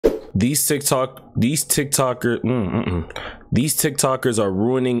These TikTokers are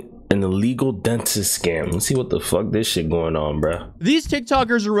ruining an illegal dentist scam. Let's see what the fuck this shit going on, bro. These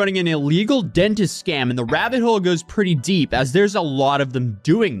TikTokers are running an illegal dentist scam, and the rabbit hole goes pretty deep as there's a lot of them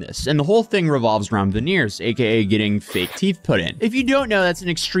doing this, and the whole thing revolves around veneers, aka getting fake teeth put in. If you don't know, that's an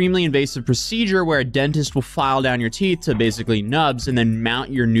extremely invasive procedure where a dentist will file down your teeth to basically nubs and then mount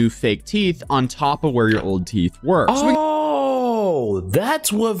your new fake teeth on top of where your old teeth were. Oh,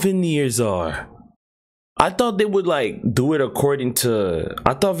 that's what veneers are. I thought they would like do it according to,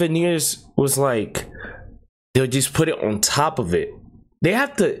 I thought veneers was like, they'll just put it on top of it. They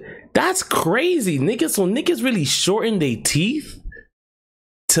have to, that's crazy, niggas. So niggas really shorten their teeth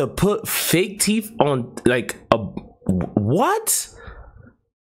to put fake teeth on, like, a, what?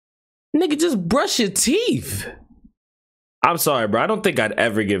 Nigga, just brush your teeth. I'm sorry, bro. I don't think I'd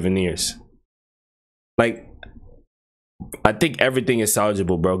ever get veneers. Like, I think everything is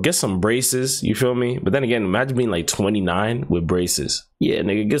salvageable, bro. Get some braces, you feel me? But then again, imagine being like 29 with braces. Yeah,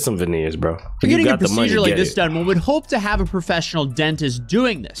 nigga, get some veneers, bro. Getting a procedure like this done, one would hope to have a professional dentist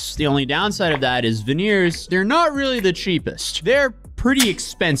doing this. The only downside of that is veneers, they're not really the cheapest. They're pretty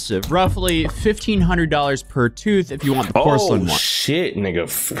expensive, roughly $1,500 per tooth if you want the porcelain one. Oh shit,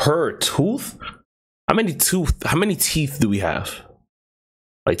 nigga, per tooth? How many teeth do we have?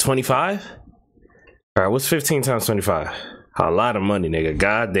 Like 25? All right, what's 15 times 25? A lot of money, nigga.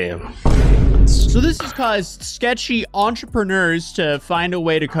 Goddamn. So this has caused sketchy entrepreneurs to find a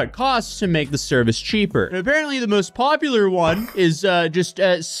way to cut costs to make the service cheaper. And apparently the most popular one is just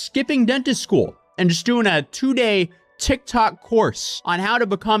skipping dentist school and just doing a 2-day TikTok course on how to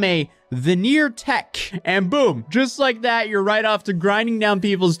become a veneer tech. And boom, just like that, you're right off to grinding down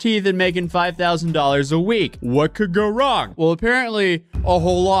people's teeth and making $5,000 a week. What could go wrong? Well, apparently a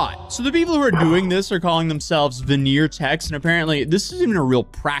whole lot. So the people who are doing this are calling themselves veneer techs, and apparently this is even a real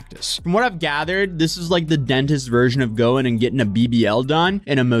practice. From what I've gathered, this is like the dentist version of going and getting a BBL done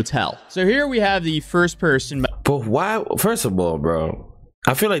in a motel. So here we have the first person. But why? First of all, bro,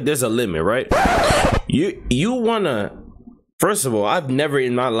 I feel like there's a limit, right? You wanna, first of all, I've never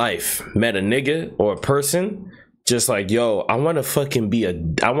in my life met a nigga or a person just like, yo, I wanna fucking be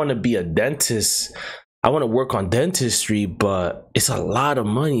I wanna be a dentist. I wanna work on dentistry, but it's a lot of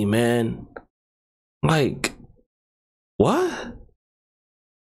money, man. Like, what?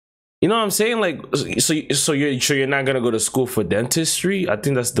 You know what I'm saying? Like, so you're not gonna go to school for dentistry? I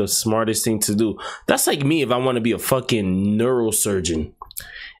think that's the smartest thing to do. That's like me if I want to be a fucking neurosurgeon.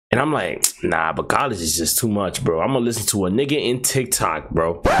 And I'm like, nah, but college is just too much, bro. I'm gonna listen to a nigga in TikTok,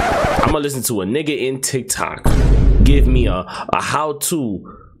 bro. I'm gonna listen to a nigga in TikTok give me a how to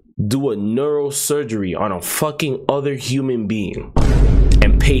do a neurosurgery on a fucking other human being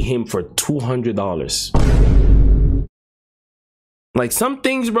and pay him for $200. Like, some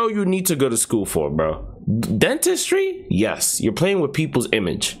things, bro, you need to go to school for, bro. Dentistry, yes, you're playing with people's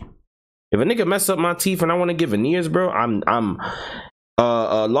image. If a nigga mess up my teeth and I want to get veneers, bro,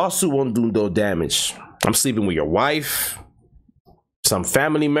 a lawsuit won't do no damage. I'm sleeping with your wife. Some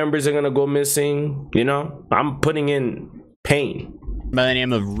family members are gonna go missing. You know, I'm putting in pain. By the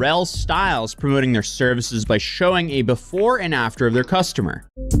name of Rel Styles, promoting their services by showing a before and after of their customer.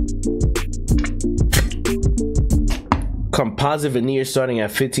 Composite veneer starting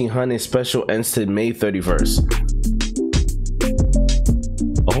at $1,500. Special ends to May 31st.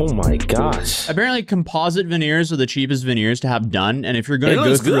 Oh my gosh. Apparently composite veneers are the cheapest veneers to have done, and if you're going to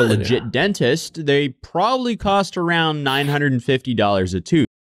go through a legit dentist, they probably cost around $950 a tooth.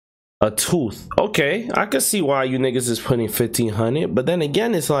 A tooth. Okay, I can see why you niggas is putting $1,500, but then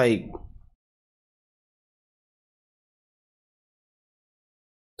again, it's like,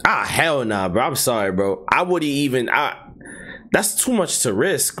 hell nah, bro. I'm sorry, bro. I wouldn't even, that's too much to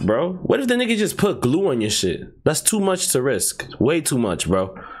risk, bro. What if the nigga just put glue on your shit? That's too much to risk. Way too much,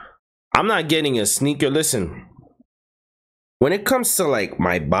 bro. I'm not getting a sneaker. Listen, when it comes to like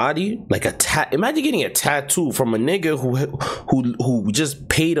my body, like imagine getting a tattoo from a nigga who just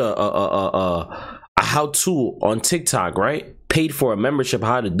paid a how-to on TikTok, right? Paid for a membership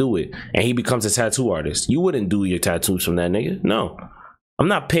how to do it, and he becomes a tattoo artist. You wouldn't do your tattoos from that nigga. No. I'm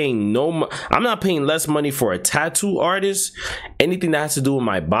not paying less money for a tattoo artist. Anything that has to do with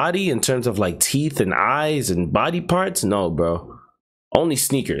my body in terms of like teeth and eyes and body parts, no, bro. Only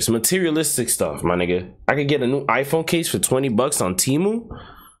sneakers, materialistic stuff, my nigga. I could get a new iPhone case for 20 bucks on Temu.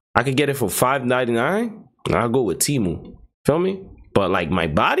 I could get it for $5.99. I'll go with Temu. Feel me? But like my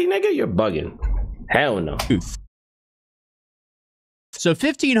body, nigga, you're bugging. Hell no. So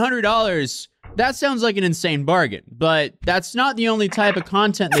 $1,500. That sounds like an insane bargain, but that's not the only type of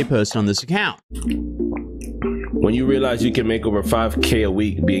content they post on this account. when you realize you can make over 5K a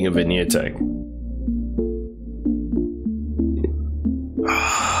week being a veneer tech?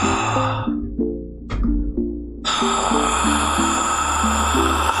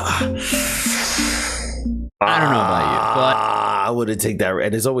 I don't know about you, but I wouldn't take that.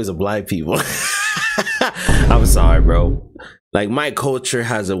 And there's always a black people. I'm sorry, bro. Like, my culture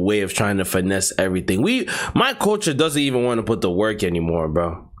has a way of trying to finesse everything. My culture doesn't even want to put the work anymore,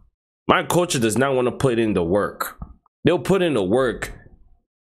 bro. My culture does not want to put in the work. They'll put in the work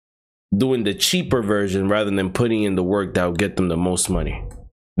doing the cheaper version rather than putting in the work that will get them the most money.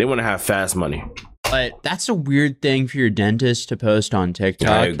 They want to have fast money. But that's a weird thing for your dentist to post on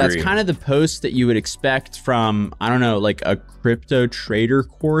TikTok. That's kind of the post that you would expect from, I don't know, like a crypto trader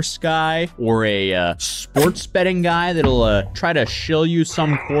course guy or a sports betting guy that'll try to shill you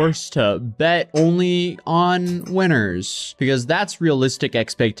some course to bet only on winners, because that's realistic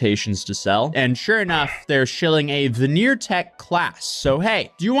expectations to sell. And sure enough, they're shilling a veneer tech class. So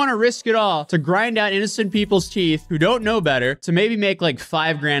hey, do you want to risk it all to grind out innocent people's teeth who don't know better to maybe make like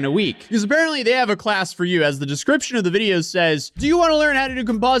 $5 grand a week? Because apparently they have a class for you. As the description of the video says, do you want to learn how to do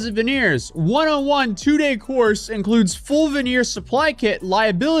composite veneers? 101 2-day course includes full veneer supply kit,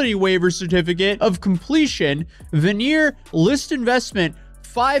 liability waiver certificate of completion, veneer list investment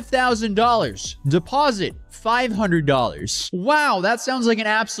 $5,000, deposit $500. Wow, that sounds like an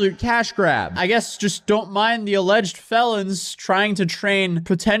absolute cash grab. I guess just don't mind the alleged felons trying to train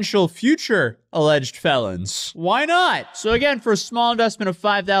potential future alleged felons. Why not? So again, for a small investment of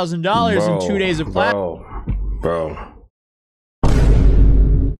 $5,000 in 2 days of class. Bro.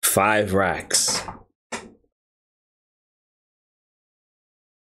 5 racks.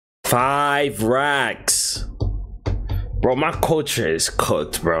 5 racks. Bro, my culture is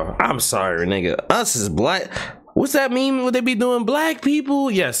cooked, bro. I'm sorry, nigga. Us is black. What's that mean? Would they be doing black people?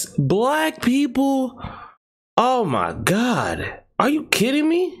 Yes, black people. Oh my God. Are you kidding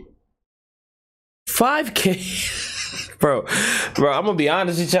me? 5K. bro, I'm gonna be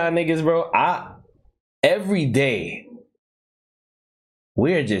honest with y'all niggas, bro. Every day,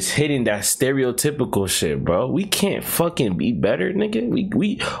 we're just hitting that stereotypical shit, bro. We can't fucking be better, nigga.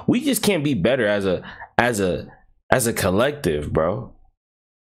 We just can't be better as a collective, bro.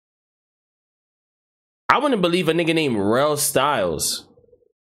 I wouldn't believe a nigga named Rel Styles,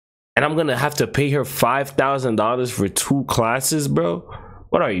 and I'm gonna have to pay her $5,000 for 2 classes, bro.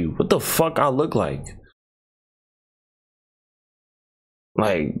 What are you? What the fuck I look like?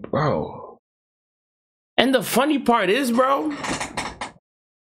 Like, bro. And the funny part is, bro,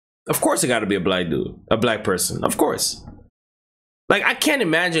 of course it gotta be a black dude, a black person, of course. Like, I can't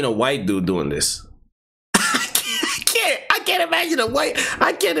imagine a white dude doing this. I can't imagine a white.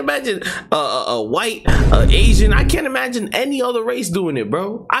 I can't imagine a white, Asian. I can't imagine any other race doing it,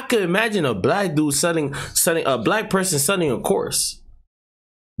 bro. I could imagine a black dude selling a black person selling a course.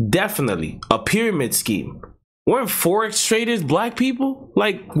 Definitely a pyramid scheme. Weren't Forex traders black people?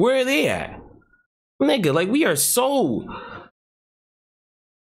 Like, where are they at, nigga? Like, we are so.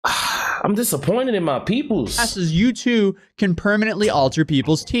 I'm disappointed in my peoples. Classes, you too can permanently alter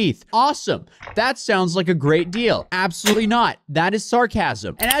people's teeth. Awesome. That sounds like a great deal. Absolutely not. That is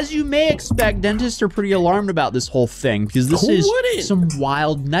sarcasm. And as you may expect, dentists are pretty alarmed about this whole thing because this is some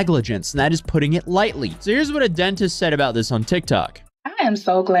wild negligence, and that is putting it lightly. So here's what a dentist said about this on TikTok. I am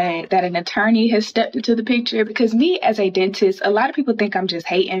so glad that an attorney has stepped into the picture, because me as a dentist, a lot of people think I'm just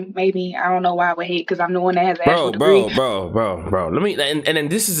hating. Maybe I don't know why I would hate, because I'm the one that has an actual degree. Bro. Let me and then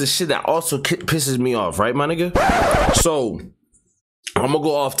this is the shit that also pisses me off, right, my nigga? So I'm gonna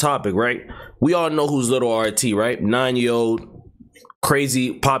go off topic, right? We all know who's Little RT, right? 9-year-old,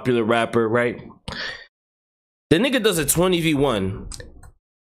 crazy popular rapper, right? The nigga does a 20v1.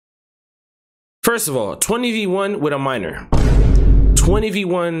 First of all, 20v1 with a minor.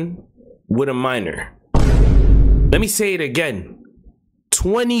 20v1 with a minor. Let me say it again.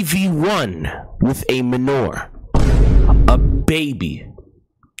 20v1 with a minor. A baby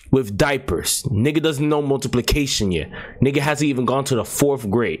with diapers. Nigga doesn't know multiplication yet. Nigga hasn't even gone to the 4th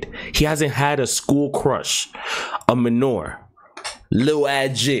grade. He hasn't had a school crush. A minor. Lil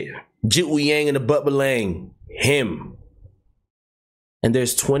ad jit. Jit Yang in the butt belang. Him. And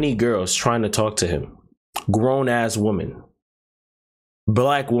there's 20 girls trying to talk to him. Grown ass woman.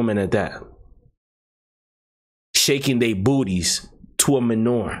 Black woman at that, shaking their booties to a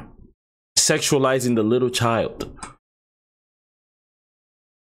minor, sexualizing the little child.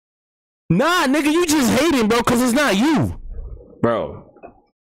 Nah, nigga, you just hating, bro, because it's not you. Bro,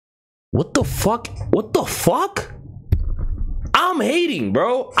 what the fuck? What the fuck? I'm hating,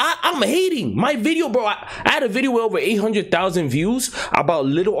 bro. I'm hating. My video, bro, I had a video with over 800,000 views about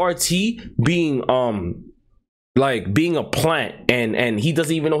Little RT being, like being a plant, and he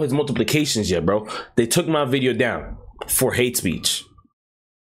doesn't even know his multiplications yet, bro. They took my video down for hate speech.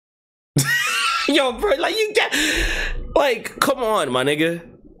 Yo, bro, like you get, like, come on, my nigga.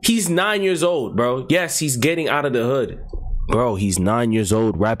 He's 9 years old, bro. Yes, he's getting out of the hood. Bro, he's 9 years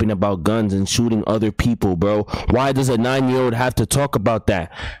old rapping about guns and shooting other people, bro. Why does a 9-year-old have to talk about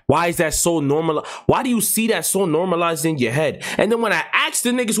that? Why is that so normal? Why do you see that so normalized in your head? And then when I asked the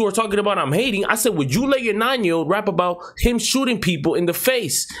niggas who are talking about I'm hating, I said, would you let your 9-year-old rap about him shooting people in the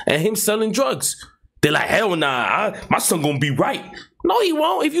face and him selling drugs? They're like, hell nah, my son gonna be right. No, he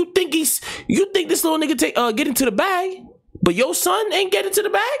won't. If you think this little nigga get into the bag, but your son ain't get into the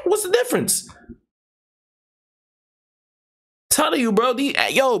bag, what's the difference? Telling you,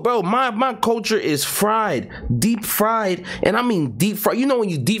 bro, my culture is fried, deep fried, and I mean deep fried. You know when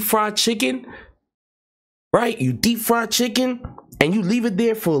you deep fry chicken, right? You deep fry chicken and you leave it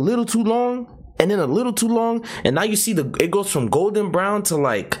there for a little too long, and then a little too long, and now you see it goes from golden brown to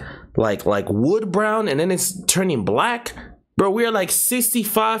like wood brown, and then it's turning black. Bro, we're like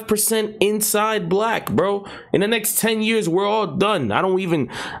 65% inside black, bro. In the next 10 years, we're all done.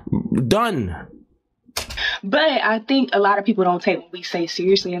 Done. But I think a lot of people don't take what we say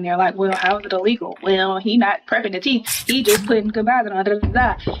seriously, and they're like, well, how is it illegal? Well, he not prepping the teeth. He just putting composite on.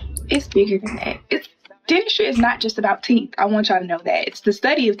 It's bigger than that. Dentistry is not just about teeth. I want y'all to know that. It's the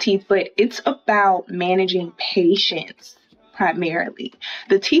study of teeth, but it's about managing patients primarily.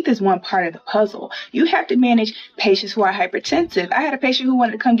 The teeth is one part of the puzzle. You have to manage patients who are hypertensive. I had a patient who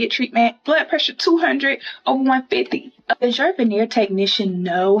wanted to come get treatment, blood pressure 200 over 150. Does your veneer technician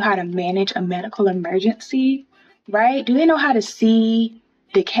know how to manage a medical emergency, right? Do they know how to see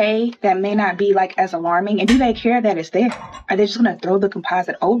decay that may not be like as alarming? And do they care that it's there? Are they just going to throw the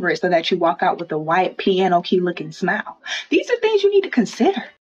composite over it so that you walk out with a white piano key looking smile? These are things you need to consider.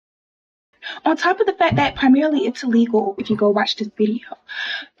 On top of the fact that primarily it's illegal if you go watch this video.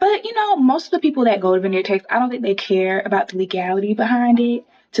 But, you know, most of the people that go to veneer techs, I don't think they care about the legality behind it.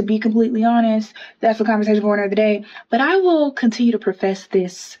 To be completely honest, that's a conversation for another day. But I will continue to profess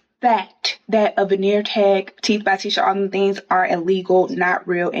this fact that a veneer tech, teeth by t-shirt, all them things are illegal, not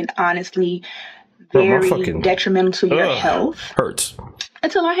real, and honestly very detrimental to your health. Hurts.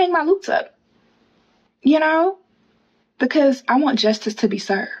 Until I hang my loops up. You know? Because I want justice to be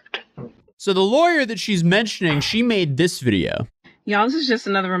served. So the lawyer that she's mentioning, she made this video. Y'all, this is just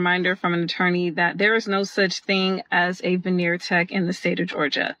another reminder from an attorney that there is no such thing as a veneer tech in the state of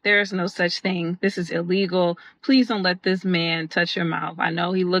Georgia. There is no such thing. This is illegal. Please don't let this man touch your mouth. I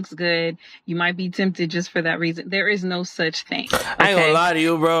know he looks good. You might be tempted just for that reason. There is no such thing. Okay? I ain't gonna lie to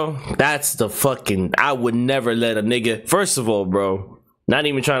you, bro. That's the fucking... I would never let a nigga... First of all, bro, not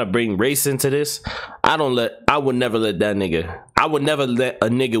even trying to bring race into this. I would never let that nigga... I would never let a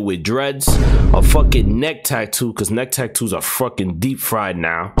nigga with dreads, a fucking neck tattoo, because neck tattoos are fucking deep fried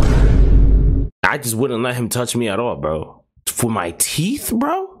now. I just wouldn't let him touch me at all, bro. For my teeth,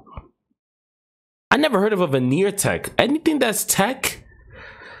 bro? I never heard of a veneer tech. Anything that's tech,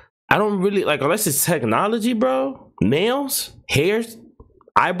 I don't really, like, unless it's technology, bro. Nails, hair,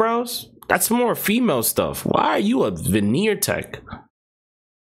 eyebrows, that's more female stuff. Why are you a veneer tech?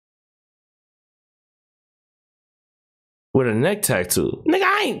 With a neck tattoo, nigga,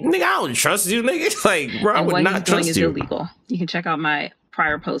 I don't trust you, nigga. Like, bro, I would not trust you. What he's doing is illegal. You can check out my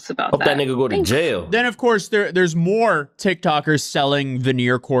prior posts about that. Hope that nigga go to jail. Then, of course, there's more TikTokers selling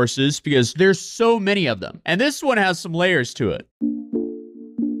veneer courses because there's so many of them, and this one has some layers to it.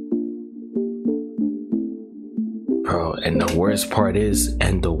 Bro, and the worst part is,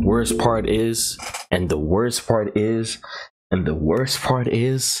 and the worst part is, and the worst part is. And the worst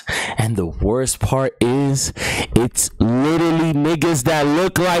part is, it's literally niggas that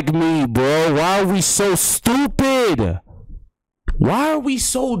look like me, bro. Why are we so stupid? Why are we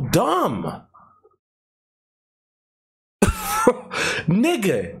so dumb?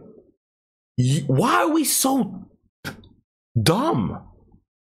 Nigga, why are we so dumb?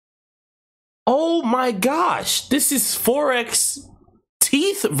 Oh my gosh, this is Forex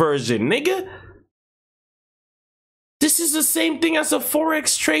teeth version, nigga. This is the same thing as a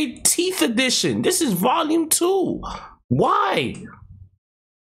Forex Trade Teeth Edition. This is volume 2. Why?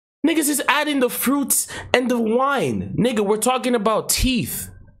 Niggas is adding the fruits and the wine. Nigga, we're talking about teeth.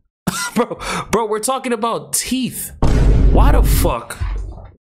 Bro, we're talking about teeth. Why the fuck?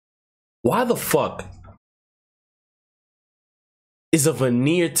 Why the fuck is a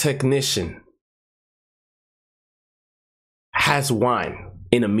veneer technician has wine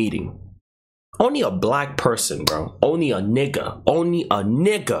in a meeting? Only a black person, bro. Only a nigga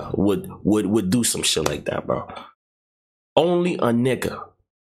would do some shit like that, bro. Only a nigga.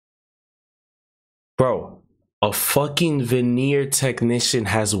 Bro, A fucking veneer technician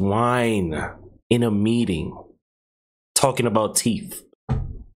has wine in a meeting talking about teeth.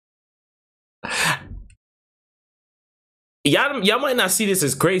 Y'all might not see this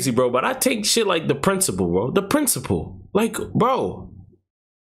as crazy, bro, but I take shit like the principle, bro. The principle. Like, bro,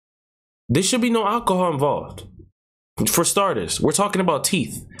 there should be no alcohol involved. For starters, we're talking about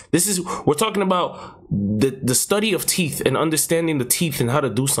teeth. We're talking about the study of teeth and understanding the teeth and how to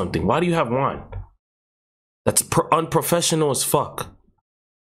do something. Why do you have wine? That's unprofessional as fuck.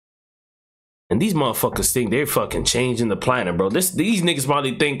 And these motherfuckers think they're fucking changing the planet, bro. These niggas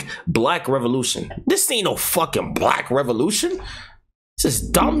probably think Black Revolution. This ain't no fucking Black Revolution. This is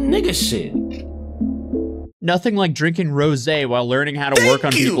dumb nigga shit. Nothing like drinking rosé while learning how to work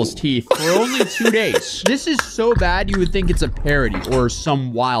on people's teeth for only 2 days. This is so bad you would think it's a parody or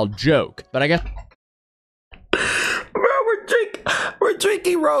some wild joke, but I guess... We're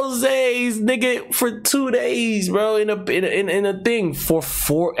drinking rosés, nigga, for 2 days, bro, in a thing for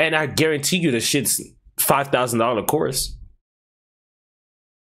four, and I guarantee you the shit's $5,000 course.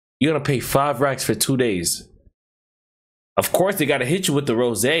 You're gonna pay 5 racks for 2 days. Of course, they gotta hit you with the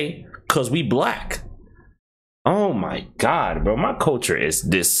rosé, cause we Black. Oh my God, bro, my culture is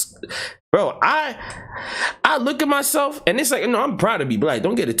this, bro. I look at myself and it's like, no, I'm proud to be Black.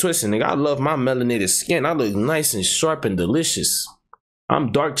 Don't get it twisted, nigga. I love my melanated skin. I look nice and sharp and delicious.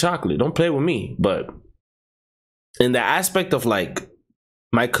 I'm dark chocolate. Don't play with me. But in the aspect of like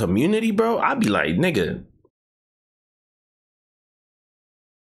my community, bro, I'd be like, nigga,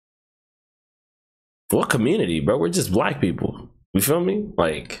 what community, bro? We're just Black people. You feel me?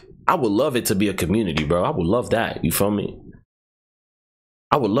 Like, I would love it to be a community, bro. I would love that. You feel me?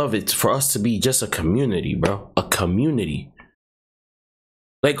 I would love it for us to be just a community, bro. A community.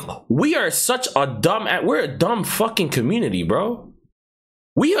 Like, we are such a we're a dumb fucking community, bro.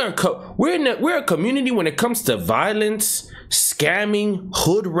 We're a community when it comes to violence, scamming,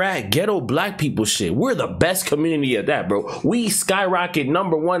 hood rat, ghetto Black people shit. We're the best community at that, bro. We skyrocket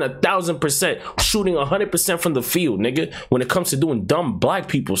number 1 1,000%, shooting 100% from the field, nigga, when it comes to doing dumb Black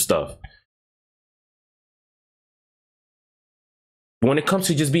people stuff. When it comes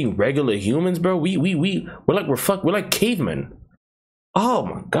to just being regular humans, bro, we're like cavemen. Oh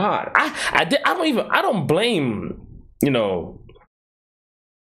my God. I don't blame, you know,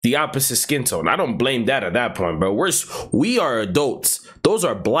 the opposite skin tone. I don't blame that at that point, bro. We are adults. Those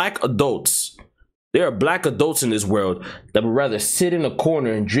are Black adults. There are Black adults in this world that would rather sit in a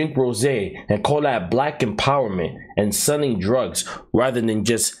corner and drink rosé and call that Black empowerment and selling drugs rather than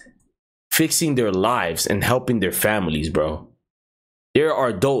just fixing their lives and helping their families, bro. There are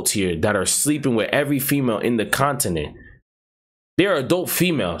adults here that are sleeping with every female in the continent. There are adult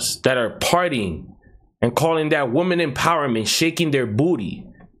females that are partying and calling that woman empowerment, shaking their booty.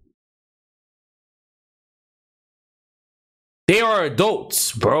 They are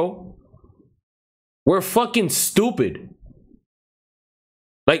adults, bro. We're fucking stupid.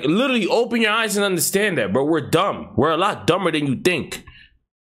 Like, literally open your eyes and understand that, bro. We're dumb. We're a lot dumber than you think.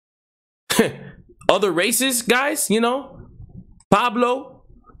 Other races, guys, you know, Pablo,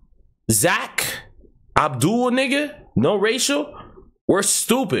 Zach, Abdul, nigga, no racial. We're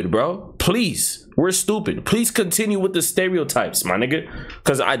stupid, bro. Please, we're stupid. Please continue with the stereotypes, my nigga.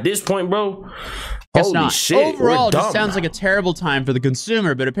 Because at this point, bro, holy not. shit. Overall, it just sounds like a terrible time for the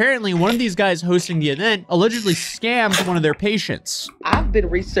consumer, but apparently one of these guys hosting the event allegedly scammed one of their patients. I've been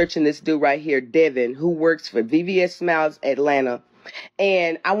researching this dude right here, Devin, who works for VVS Smiles Atlanta,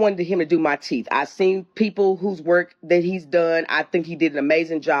 and I wanted him to do my teeth. I've seen people whose work that he's done. I think he did an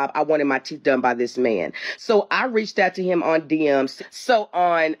amazing job. I wanted my teeth done by this man. So I reached out to him on DMs. So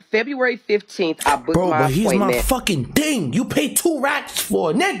on February 15th, I booked my appointment. Bro, but here's my fucking thing. You pay 2 racks for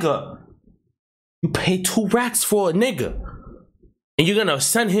a nigga. You pay 2 racks for a nigga. And you're gonna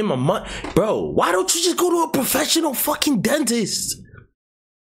send him a month. Bro, why don't you just go to a professional fucking dentist?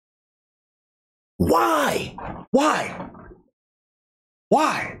 Why? Why?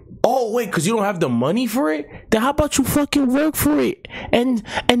 Oh, wait, because you don't have the money for it? Then how about you fucking work for it and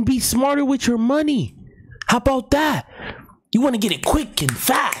be smarter with your money? How about that? You want to get it quick and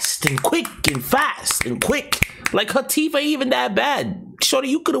fast and quick and fast and quick. Like, her teeth ain't even that bad. Shorty,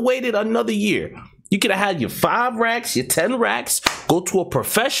 you could have waited another year. You could have had your 5 racks, your 10 racks, go to a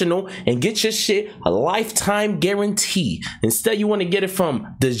professional and get your shit a lifetime guarantee. Instead, you want to get it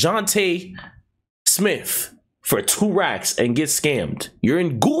from DeJounte Smith for 2 racks and get scammed. You're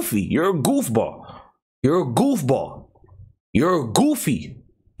goofy. You're a goofball. You're a goofball. You're a goofy.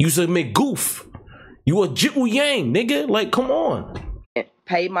 You's a McGoof. You a Jiu Yang, nigga. Like, come on.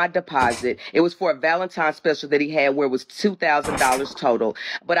 paid my deposit. It was for a Valentine's special that he had where it was $2,000 total.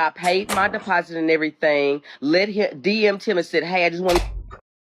 But I paid my deposit and everything. Let him DM'd him and said, hey, I just want.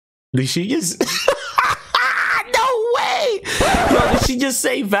 Did she just? No way! Yo, did she just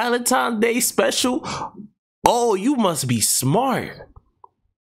say Valentine's Day special? Oh, you must be smart.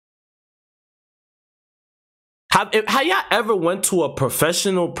 Have y'all ever went to a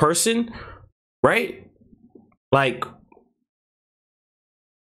professional person, right? Like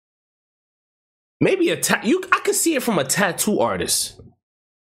maybe I could see it from a tattoo artist.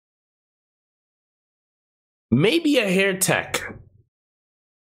 Maybe a hair tech.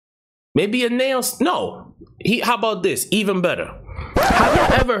 Maybe a nails. No. How about this? Even better. Have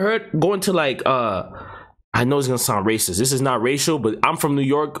y'all ever heard going to like I know it's gonna sound racist. This is not racial, but I'm from New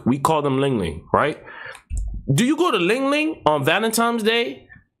York. We call them Ling Ling, right? Do you go to Ling Ling on Valentine's Day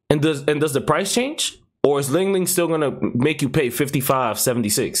and does the price change? Or is Ling Ling still gonna make you pay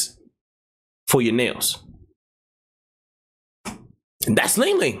 $55.76 for your nails? And that's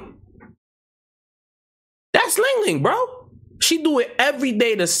Ling Ling. That's Ling Ling, bro. She do it every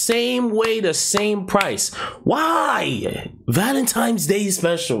day the same way, the same price. Why? Valentine's Day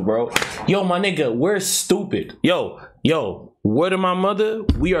special, bro. Yo, my nigga, we're stupid. Yo, word of my mother,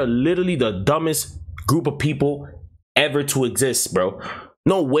 we are literally the dumbest group of people ever to exist, bro.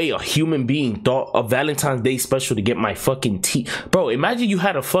 No way a human being thought a Valentine's Day special to get my fucking teeth. Bro, imagine you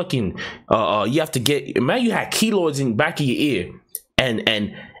had a fucking, imagine you had keloids in the back of your ear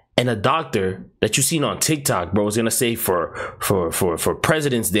and a doctor that you seen on TikTok, bro, is gonna say for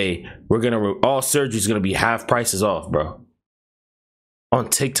President's Day, all surgery's gonna be half prices off, bro. On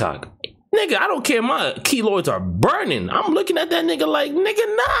TikTok. Nigga, I don't care, my keloids are burning. I'm looking at that nigga like, nigga,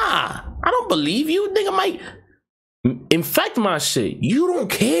 nah. I don't believe you. Nigga might infect my shit. You don't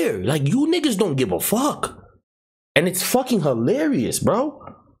care. Like, you niggas don't give a fuck. And it's fucking hilarious, bro.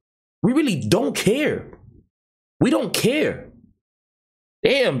 We really don't care. We don't care.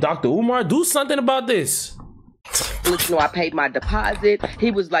 Damn, Dr. Umar, do something about this. Listen, I paid my deposit.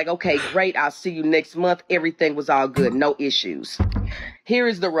 He was like, okay, great. I'll see you next month. Everything was all good. No issues. Here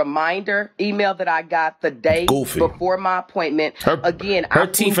is the reminder email that I got the day before my appointment. Her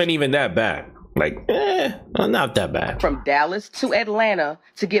teeth ain't even that bad. Like, not that bad. From Dallas to Atlanta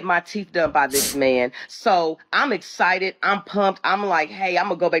to get my teeth done by this man. So I'm excited. I'm pumped. I'm like, hey, I'm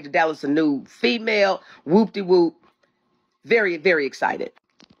going to go back to Dallas, a new female. Whoop-de-whoop. Very, very excited.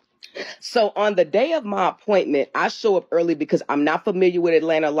 So on the day of my appointment, I show up early because I'm not familiar with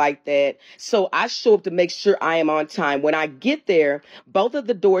Atlanta like that. So I show up to make sure I am on time. When I get there, both of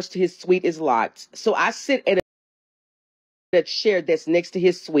the doors to his suite is locked. So I sit at a chair that's next to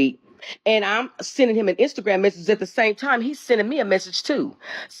his suite. And I'm sending him an Instagram message at the same time. He's sending me a message too.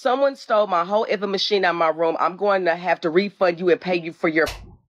 Someone stole my whole effing machine out of my room. I'm going to have to refund you and pay you for your...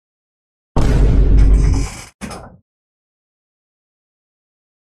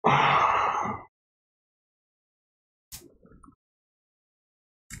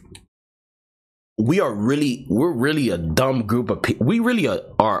 We're really a dumb group of people. We really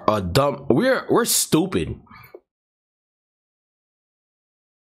are a dumb. We're stupid.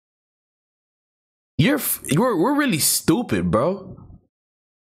 We're really stupid, bro.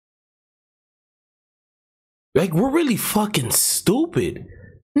 Like, we're really fucking stupid.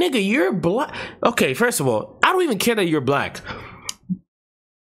 Nigga, you're black. Okay, first of all, I don't even care that you're black.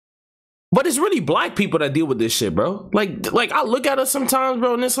 But it's really black people that deal with this shit, bro. Like I look at us sometimes,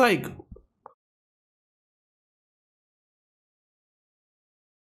 bro, and it's like,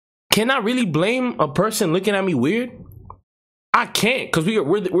 can I really blame a person looking at me weird? I can't, because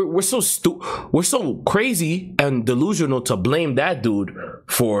we're so crazy and delusional to blame that dude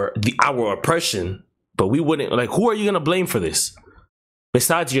for our oppression. But we wouldn't, like, who are you gonna blame for this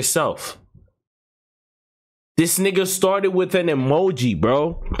besides yourself? This nigga started with an emoji,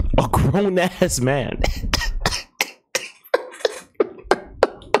 bro. A grown ass man.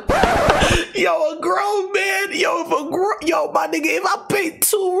 Yo, a grown man. Yo, my nigga, if I paid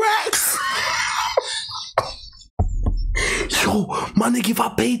 2 racks. Yo, my nigga, if I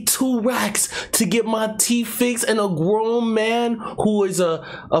paid 2 racks to get my teeth fixed, and a grown man who is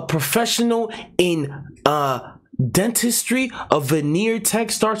a professional in dentistry, a veneer tech,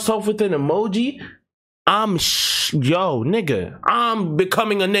 starts off with an emoji, yo, nigga, I'm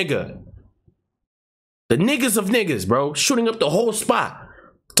becoming a nigga. The niggas of niggas, bro, shooting up the whole spot,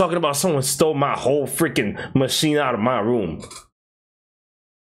 talking about someone stole my whole freaking machine out of my room.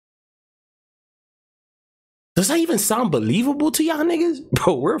 Does that even sound believable to y'all niggas?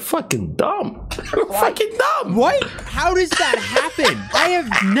 Bro, we're fucking dumb. We're fucking dumb. What? How does that happen? I have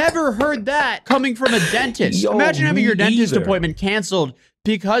never heard that coming from a dentist. Yo, imagine having your dentist appointment canceled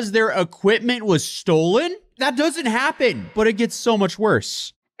because their equipment was stolen? That doesn't happen, but it gets so much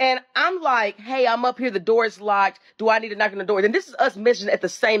worse. And I'm like, hey, I'm up here. The door is locked. Do I need to knock on the door? And this is us mentioning at the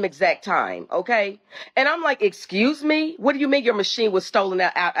same exact time, okay? And I'm like, excuse me? What do you mean your machine was stolen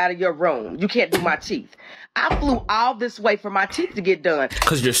out of your room? You can't do my teeth. I flew all this way for my teeth to get done.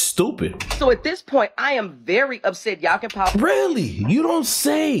 Because you're stupid. So at this point, I am very upset. Y'all can pop. Really? You don't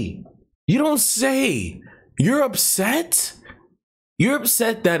say. You don't say. You're upset? You're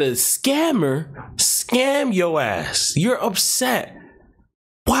upset that a scammer scammed your ass. You're upset.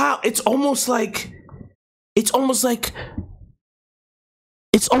 Wow, it's almost like that's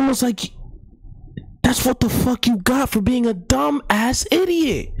what the fuck you got for being a dumb ass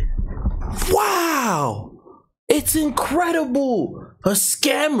idiot. Wow, it's incredible. A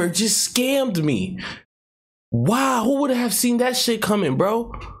scammer just scammed me. Wow, who would have seen that shit coming,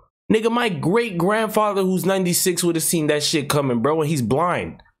 bro? Nigga, my great grandfather who's 96 would have seen that shit coming, bro, and he's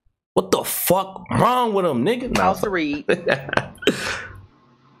blind. What the fuck wrong with him, nigga? House to read.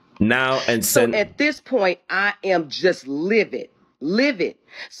 Now and so at this point, I am just livid.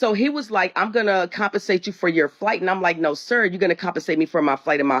 So he was like, I'm going to compensate you for your flight. And I'm like, no, sir, you're going to compensate me for my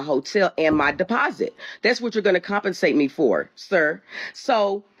flight and my hotel and my deposit. That's what you're going to compensate me for, sir.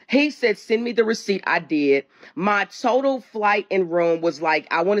 So he said, send me the receipt. I did. My total flight and room was like,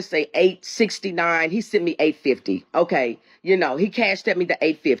 I want to say $869. He sent me $850. Okay. You know, he cashed at me the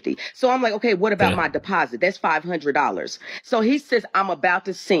 $850. So I'm like, okay, what about my deposit? That's $500. So he says, I'm about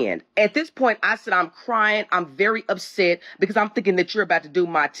to send. At this point, I said, I'm crying. I'm very upset because I'm thinking that you're about to do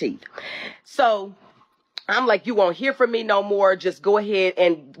my teeth. So I'm like, you won't hear from me no more. Just go ahead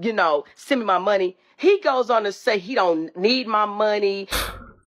and, you know, send me my money. He goes on to say he don't need my money.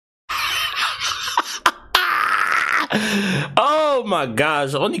 Oh my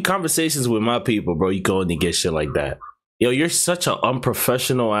gosh, only conversations with my people, bro. You go and get shit like that. Yo, you're such an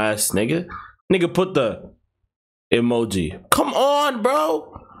unprofessional ass nigga. Nigga, put the emoji. Come on,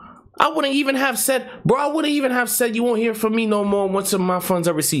 bro. I wouldn't even have said you won't hear from me no more once my funds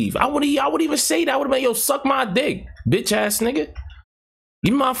are received. I would even say that. I would have been, yo, suck my dick, bitch ass nigga.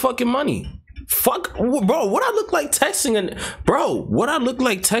 Give me my fucking money. Fuck, bro, what I look like texting a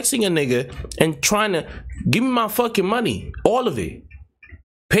nigga and trying to give me my fucking money, all of it.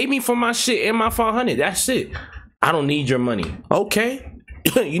 Pay me for my shit and my 500. That's it. I don't need your money. Okay.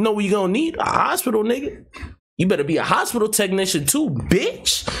 You know what you gonna need? A hospital, nigga. You better be a hospital technician too,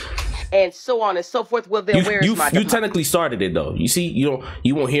 bitch. And so on and so forth. Well, then where's my deposit? You technically started it though. You see, you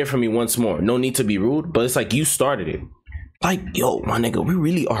won't hear from me once more. No need to be rude, but it's like you started it. Like, yo, my nigga, we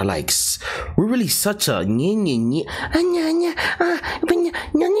really are like, we're really such a no need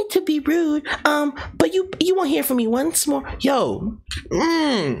to be rude. But you won't hear from me once more. Yo,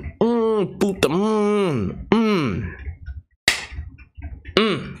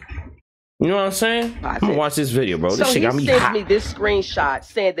 You know what I'm saying? I'm gonna watch this video, bro. This shit got me hot. So he sends me this screenshot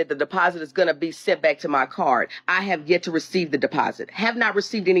saying that the deposit is gonna be sent back to my card. I have yet to receive the deposit. Have not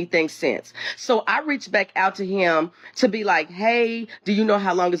received anything since. So I reached back out to him to be like, hey, do you know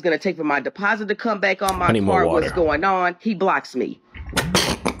how long it's gonna take for my deposit to come back on my card? What's going on? He blocks me.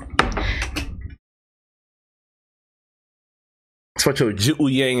 That's what your Jiu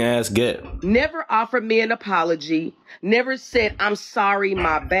Yang ass get. Never offered me an apology. Never said, I'm sorry,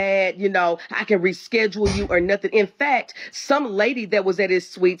 my bad. You know, I can reschedule you or nothing. In fact, some lady that was at his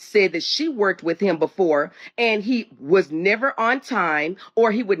suite said that she worked with him before and he was never on time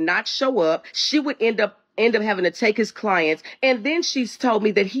or he would not show up. She would end up having to take his clients. And then she's told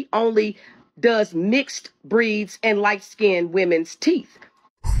me that he only does mixed breeds and light-skinned women's teeth.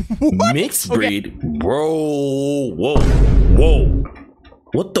 Mixed breed? Okay. Bro, whoa.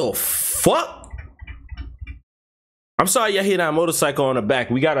 What the fuck? I'm sorry y'all hear that motorcycle on the back.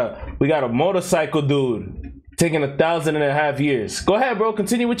 We got a motorcycle dude taking 1,500 years. Go ahead, bro.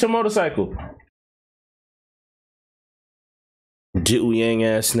 Continue with your motorcycle. Jiu Yang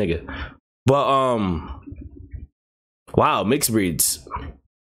ass nigga. But wow, mixed breeds.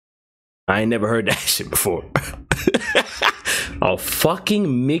 I ain't never heard that shit before. A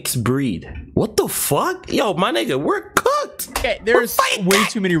fucking mixed breed. What the fuck? Yo, my nigga, we're cooked. Okay, there's way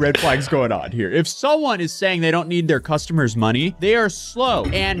too many red flags going on here. If someone is saying they don't need their customers' money, they are slow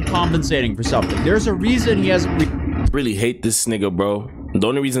and compensating for something. There's a reason he hasn't. Really hate this nigga, bro. The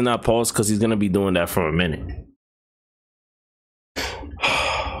only reason I pause because he's gonna be doing that for a minute.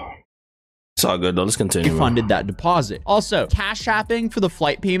 It's all good though. Let's continue. Funded that deposit. Also, cash apping for the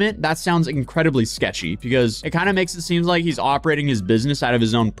flight payment, that sounds incredibly sketchy because it kind of makes it seem like he's operating his business out of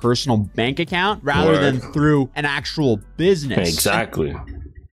his own personal bank account rather than through an actual business. Exactly.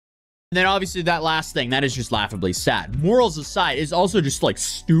 And then obviously that last thing, that is just laughably sad. Morals aside, is also just like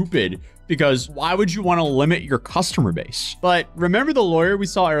stupid, because why would you want to limit your customer base? But remember the lawyer we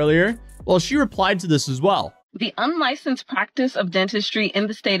saw earlier? Well, she replied to this as well. The unlicensed practice of dentistry in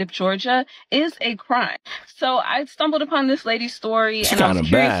the state of Georgia is a crime. So I stumbled upon this lady's story and I was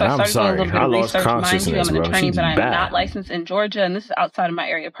curious, so I started doing a little bit of research. Mind you, I'm an attorney, but I'm not licensed in Georgia, and this is outside of my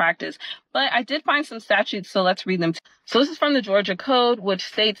area of practice. But I did find some statutes, so let's read them. So this is from the Georgia Code, which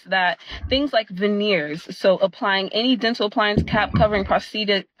states that things like veneers, so applying any dental appliance, cap covering,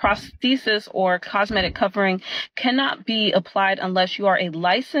 prosthesis, or cosmetic covering, cannot be applied unless you are a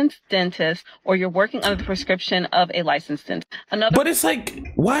licensed dentist or you're working under the prescription of a licensed dentist. But it's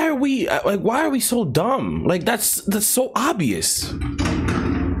like, why are we so dumb? Like, that's so obvious.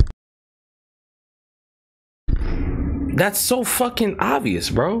 That's so fucking obvious,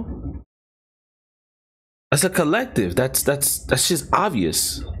 bro. That's a collective. That's just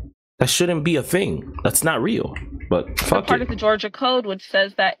obvious. That shouldn't be a thing. That's not real. But fuck part of the Georgia Code, which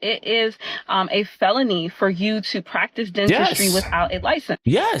says that it is a felony for you to practice dentistry without a license.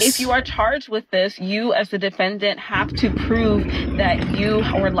 Yes. If you are charged with this, you as the defendant have to prove that you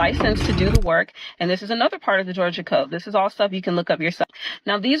were licensed to do the work. And this is another part of the Georgia Code. This is all stuff you can look up yourself.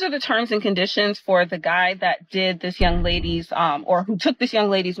 Now, these are the terms and conditions for the guy that did this young lady's, or who took this young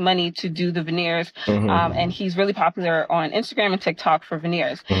lady's money to do the veneers. And he's really popular on Instagram and TikTok for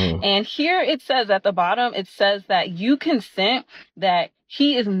veneers. And here it says at the bottom, it says that you consent that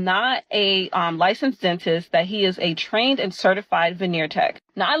he is not a licensed dentist, that he is a trained and certified veneer tech.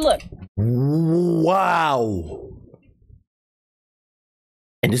 Now I look. Wow.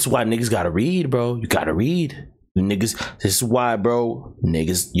 And this is why niggas gotta read, bro. You gotta read. Niggas, this is why, bro.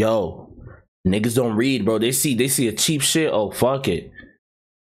 Niggas don't read, bro. They see a cheap shit. Oh, fuck it.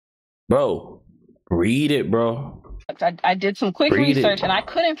 Bro, read it, bro. I did some quick research and I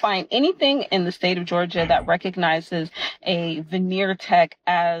couldn't find anything in the state of Georgia that recognizes a veneer tech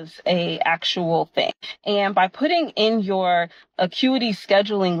as a actual thing. And by putting in your acuity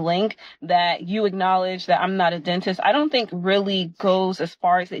scheduling link that you acknowledge that I'm not a dentist, I don't think really goes as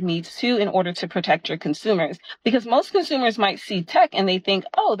far as it needs to in order to protect your consumers. Because most consumers might see tech and they think,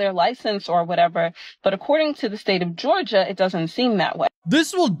 oh, they're licensed or whatever. But according to the state of Georgia, it doesn't seem that way.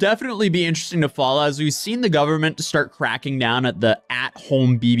 This will definitely be interesting to follow as we've seen the government start cracking down at the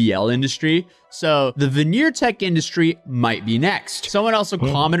at-home BBL industry. So the veneer tech industry might be next. Someone also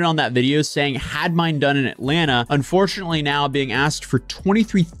commented on that video saying, had mine done in Atlanta, unfortunately now being asked for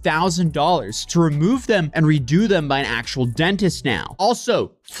 $23,000 to remove them and redo them by an actual dentist now.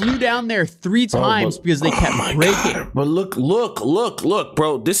 Also, flew down there 3 times because they kept breaking. God. But look,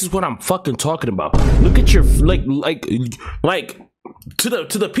 bro. This is what I'm fucking talking about. Look at your, like, to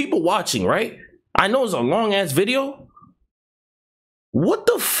the people watching, right? I know it's a long ass video. What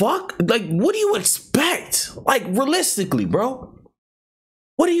the fuck? Like, what do you expect? Like, realistically, bro.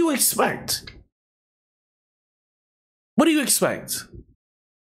 What do you expect? What do you expect?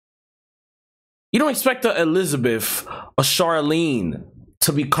 You don't expect a Elizabeth or Charlene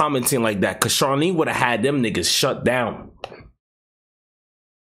to be commenting like that, because Charlene would have had them niggas shut down.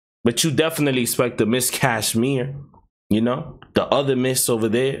 But you definitely expect the Miss Cashmere, you know, the other Miss over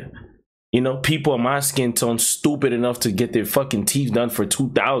there. You know, people in my skin tone stupid enough to get their fucking teeth done for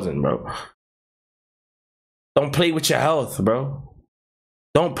 $2,000, bro. Don't play with your health, bro.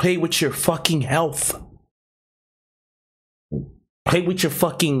 Don't play with your fucking health. Play with your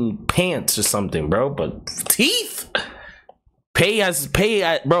fucking pants or something, bro. But teeth?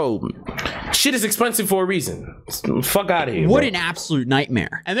 Bro. Shit is expensive for a reason. Fuck out of here. What bro. An absolute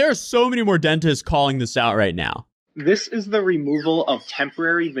nightmare. And there are so many more dentists calling this out right now. This is the removal of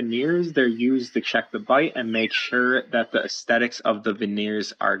temporary veneers. They're used to check the bite and make sure that the aesthetics of the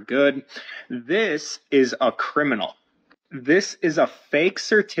veneers are good. This is a criminal. This is a fake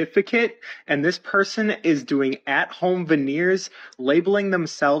certificate, and this person is doing at-home veneers, labeling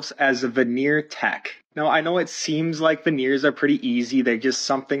themselves as a veneer tech. Now, I know it seems like veneers are pretty easy. They're just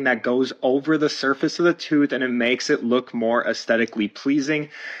something that goes over the surface of the tooth and it makes it look more aesthetically pleasing.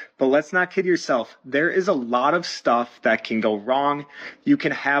 But let's not kid yourself. There is a lot of stuff that can go wrong. You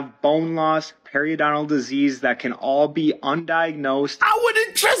can have bone loss, periodontal disease that can all be undiagnosed. I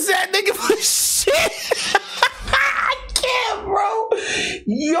wouldn't trust that nigga for shit. I can't, bro.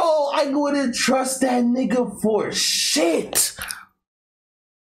 Yo, I wouldn't trust that nigga for shit.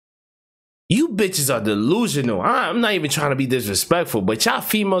 You bitches are delusional. I'm not even trying to be disrespectful, but y'all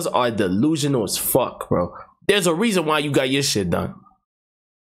females are delusional as fuck, bro. There's a reason why you got your shit done.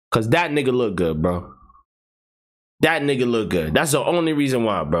 Cause that nigga look good, bro. That nigga look good. That's the only reason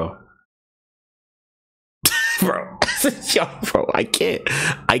why, bro. Bro. Yo, bro, I can't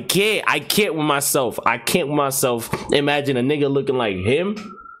with myself. I can't with myself imagine a nigga looking like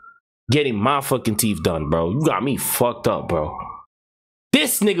him getting my fucking teeth done, bro. You got me fucked up, bro.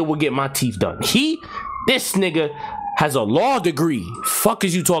 This nigga will get my teeth done. This nigga has a law degree. Fuck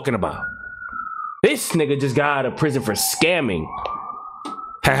is you talking about? This nigga just got out of prison for scamming.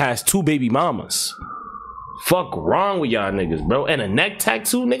 Has 2 baby mamas. Fuck wrong with y'all niggas, bro? And a neck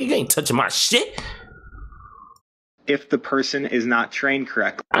tattoo, nigga, you ain't touching my shit. If the person is not trained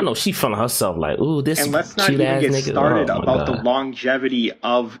correctly. I know she feeling herself like, ooh, this. And let's not even get started about the longevity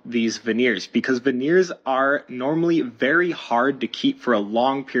of these veneers, because veneers are normally very hard to keep for a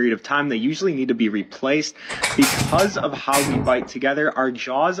long period of time. They usually need to be replaced because of how we bite together. Our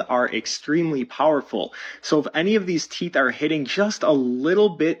jaws are extremely powerful. So if any of these teeth are hitting just a little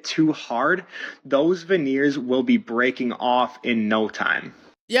bit too hard, those veneers will be breaking off in no time.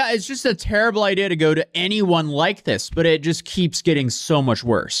 Yeah, it's just a terrible idea to go to anyone like this, but it just keeps getting so much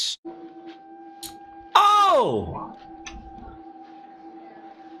worse. Oh!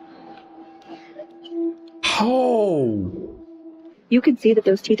 Oh! You can see that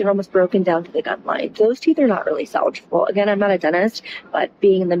those teeth are almost broken down to the gum line. Those teeth are not really salvageable. Again, I'm not a dentist, but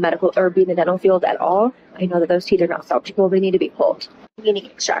being in the medical or being in the dental field at all, I know that those teeth are not salvageable. They need to be pulled, meaning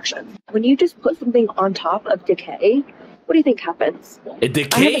extraction. When you just put something on top of decay, what do you think happens? It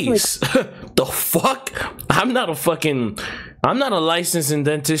decays. The fuck? I'm not a licensed in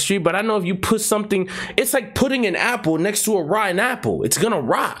dentistry, but I know if you put something, it's like putting an apple next to a rotten apple. It's gonna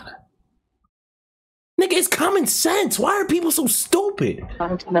rot. Nigga, it's common sense. Why are people so stupid?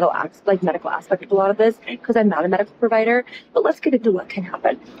 Into the medical aspect of a lot of this, because I'm not a medical provider, but let's get into what can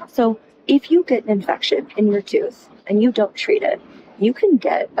happen. So if you get an infection in your tooth and you don't treat it, you can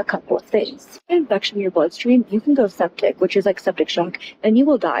get a couple of things. Infection in your bloodstream, you can go septic, which is like septic shock, and you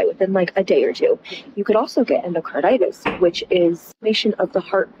will die within like a day or two. You could also get endocarditis, which is inflammation of the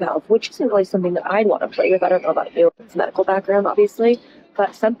heart valve, which isn't really something that I'd want to play with. I don't know about you. It's a medical background, obviously.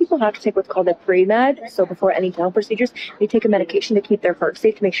 But some people have to take what's called a pre-med. So before any dental procedures, they take a medication to keep their heart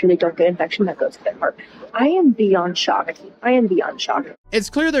safe to make sure they don't get infection that goes to their heart. I am beyond shocked. It's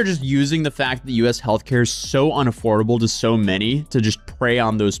clear they're just using the fact that U.S. healthcare is so unaffordable to so many to just prey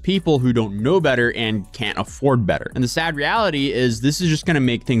on those people who don't know better and can't afford better. And the sad reality is this is just going to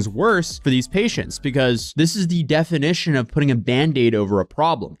make things worse for these patients, because this is the definition of putting a band-aid over a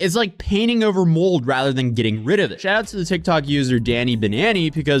problem. It's like painting over mold rather than getting rid of it. Shout out to the TikTok user Danny Banani,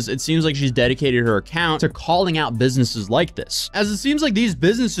 because it seems like she's dedicated her account to calling out businesses like this, as it seems like these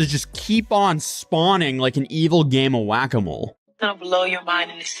businesses just keep on spawning like an evil game of whack-a-mole. Gonna blow your mind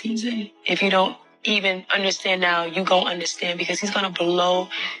in this season. If you don't even understand now, you gonna understand, because he's gonna blow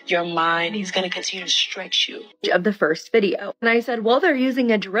your mind. He's gonna continue to stretch you. Of the first video. And I said, well, they're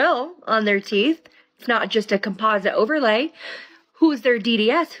using a drill on their teeth. It's not just a composite overlay. Who's their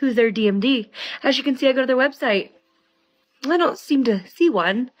DDS? Who's their DMD? As you can see, I go to their website. I don't seem to see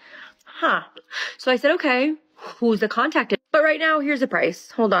one. So I said, okay, who's the contact? But right now, here's the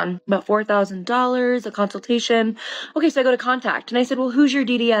price. Hold on. About $4,000, a consultation. Okay, so I go to contact. And I said, well, who's your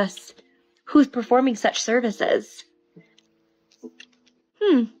DDS? Who's performing such services?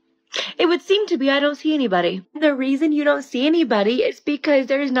 It would seem to be I don't see anybody. The reason you don't see anybody is because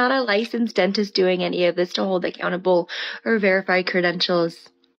there's not a licensed dentist doing any of this to hold accountable or verify credentials.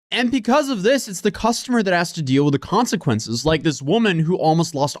 And because of this, it's the customer that has to deal with the consequences, like this woman who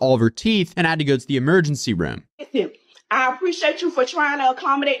almost lost all of her teeth and had to go to the emergency room. I appreciate you for trying to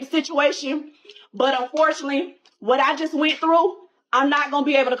accommodate the situation, but unfortunately, what I just went through, I'm not going to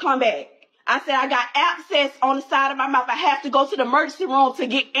be able to come back. I said I got abscess on the side of my mouth. I have to go to the emergency room to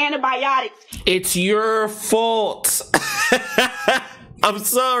get antibiotics. It's your fault. I'm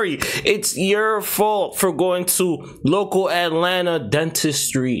sorry. It's your fault for going to local Atlanta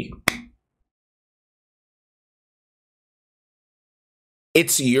dentistry.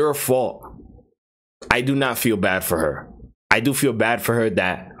 It's your fault. I do not feel bad for her. I do feel bad for her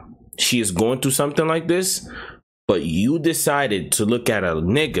that she is going through something like this, but you decided to look at a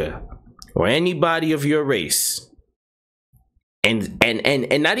nigga or anybody of your race and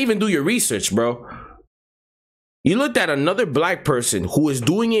not even do your research, bro. You looked at another black person who is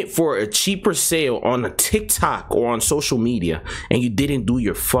doing it for a cheaper sale on a TikTok or on social media, and you didn't do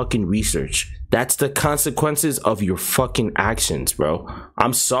your fucking research. That's the consequences of your fucking actions, bro.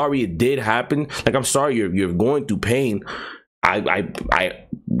 I'm sorry it did happen. Like, I'm sorry you're going through pain. I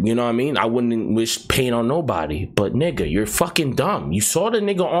you know what I mean? I wouldn't wish pain on nobody, but nigga, you're fucking dumb. You saw the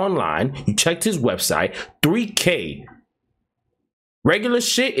nigga online, you checked his website, $3K. Regular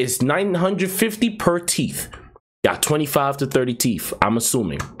shit is $950 per teeth. Got 25 to 30 teeth, I'm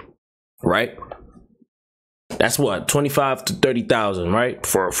assuming, right? That's what, 25 to 30,000, right?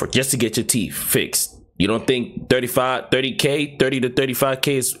 For just to get your teeth fixed. You don't think 30K, 30 to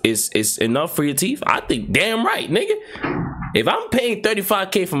 35K is enough for your teeth? I think damn right, nigga. If I'm paying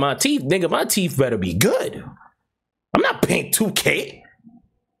 35K for my teeth, nigga, my teeth better be good. I'm not paying 2K.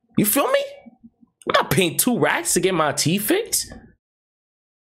 You feel me? I'm not paying 2 racks to get my teeth fixed.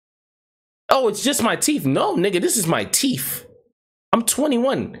 Oh, it's just my teeth. No, nigga, this is my teeth. I'm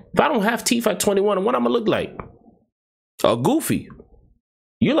 21. If I don't have teeth at 21, what I'm gonna look like? A goofy.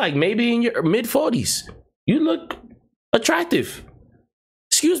 You're like maybe in your mid-40s. You look attractive.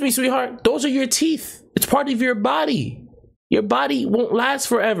 Excuse me, sweetheart. Those are your teeth. It's part of your body. Your body won't last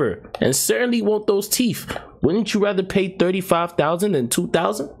forever. And certainly won't those teeth. Wouldn't you rather pay $35,000 than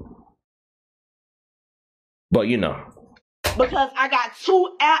 $2,000? But you know. Because I got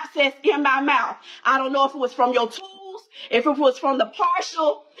 2 abscess in my mouth. I don't know if it was from your tools, if it was from the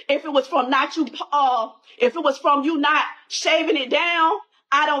partial, if it was from if it was from you not shaving it down.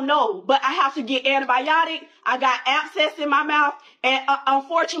 I don't know, but I have to get antibiotic. I got abscess in my mouth, and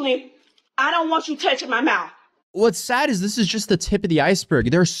unfortunately, I don't want you touching my mouth. What's sad is this is just the tip of the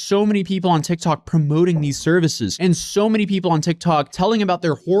iceberg. There are so many people on TikTok promoting these services and so many people on TikTok telling about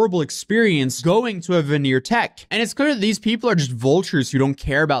their horrible experience going to a veneer tech. And it's clear that these people are just vultures who don't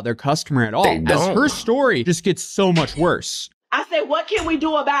care about their customer at all, as her story just gets so much worse. I said, what can we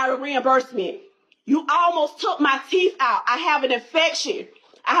do about a reimbursement? You almost took my teeth out. I have an infection.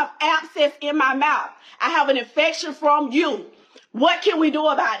 I have abscess in my mouth. I have an infection from you. What can we do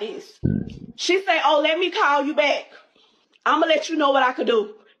about this? She said, oh, let me call you back. I'm going to let you know what I could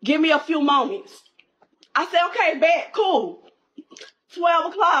do. Give me a few moments. I said, okay, bet, cool.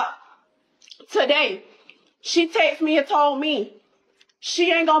 12 o'clock today, she texted me and told me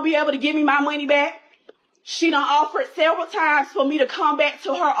she ain't going to be able to give me my money back. She done offered several times for me to come back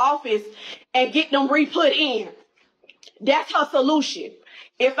to her office and get them re-put in. That's her solution.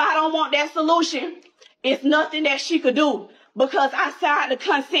 If I don't want that solution, it's nothing that she could do because I signed the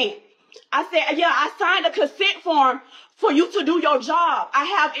consent. I said, yeah, I signed a consent form for you to do your job. I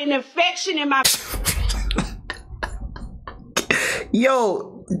have an infection in my...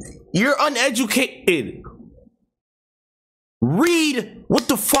 Yo, you're uneducated. Read what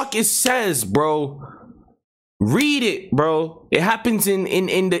the fuck it says, bro. Read it, bro. It happens in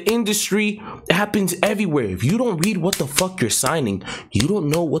the industry. It happens everywhere. If you don't read what the fuck you're signing, you don't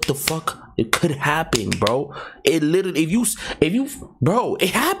know what the fuck it could happen, bro. It literally, if you, bro,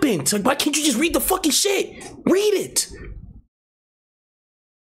 it happens. Like, why can't you just read the fucking shit? Read it.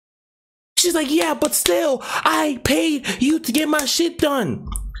 She's like, yeah, but still, I paid you to get my shit done.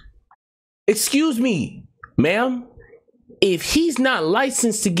 Excuse me, ma'am. If he's not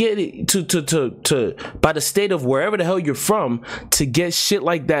licensed to get it to by the state of wherever the hell you're from to get shit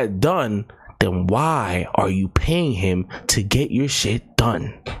like that done, then why are you paying him to get your shit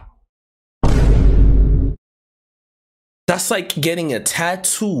done? That's like getting a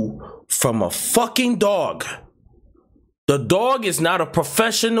tattoo from a fucking dog. The dog is not a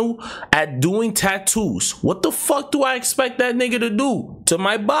professional at doing tattoos. What the fuck do I expect that nigga to do to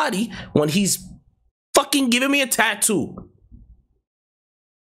my body when he's fucking giving me a tattoo?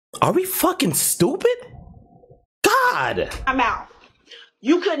 Are we fucking stupid? God. My mouth.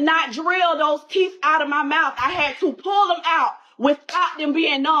 You could not drill those teeth out of my mouth. I had to pull them out without them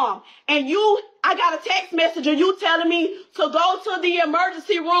being numb. And I got a text message of you telling me to go to the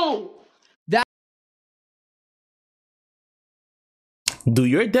emergency room. Do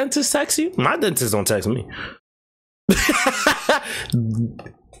your dentist text you? My dentist don't text me.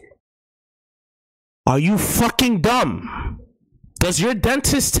 Are you fucking dumb? Does your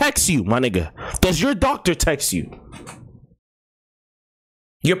dentist text you, my nigga? Does your doctor text you?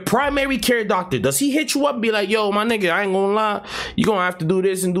 Your primary care doctor, does he hit you up and be like, yo, my nigga, I ain't gonna lie, you gonna have to do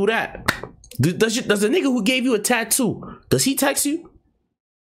this and do that? Does the nigga who gave you a tattoo, does he text you?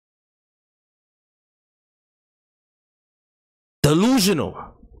 Delusional.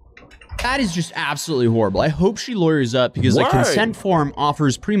 That is just absolutely horrible. I hope she lawyers up because the consent form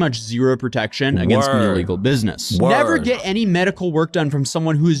offers pretty much zero protection against an illegal business. Never get any medical work done from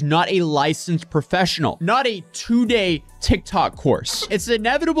someone who is not a licensed professional, not a 2-day TikTok course. It's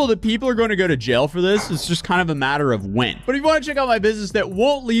inevitable that people are going to go to jail for this. It's just kind of a matter of when. But if you want to check out my business that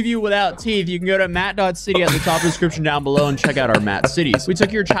won't leave you without teeth, you can go to matt.city at the top of the description down below and check out our Matt Cities. We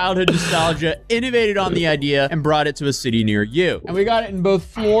took your childhood nostalgia, innovated on the idea, and brought it to a city near you. And we got it in both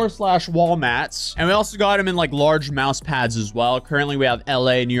floor/wall wall mats. And we also got them in like large mouse pads as well. Currently we have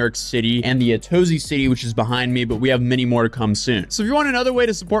LA, New York City, and the Atozi City, which is behind me, but we have many more to come soon. So if you want another way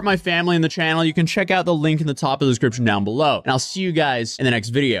to support my family and the channel, you can check out the link in the top of the description down below. And I'll see you guys in the next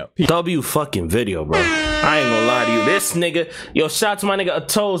video. Peace. W fucking video, bro. I ain't gonna lie to you. This nigga, yo, shout out to my nigga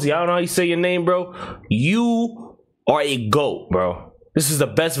Atozi. I don't know how you say your name, bro. You are a GOAT, bro. This is the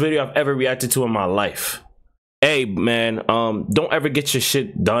best video I've ever reacted to in my life. Hey, man, don't ever get your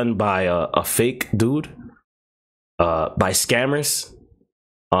shit done by a fake dude. By scammers.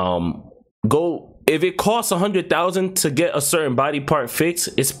 Go, if it costs 100,000 to get a certain body part fixed,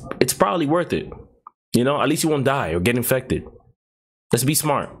 it's probably worth it. You know, at least you won't die or get infected. Let's be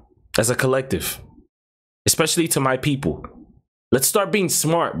smart as a collective. Especially to my people. Let's start being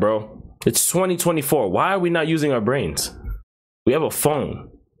smart, bro. It's 2024. Why are we not using our brains? We have a phone.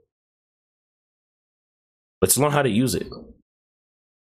 Let's learn how to use it.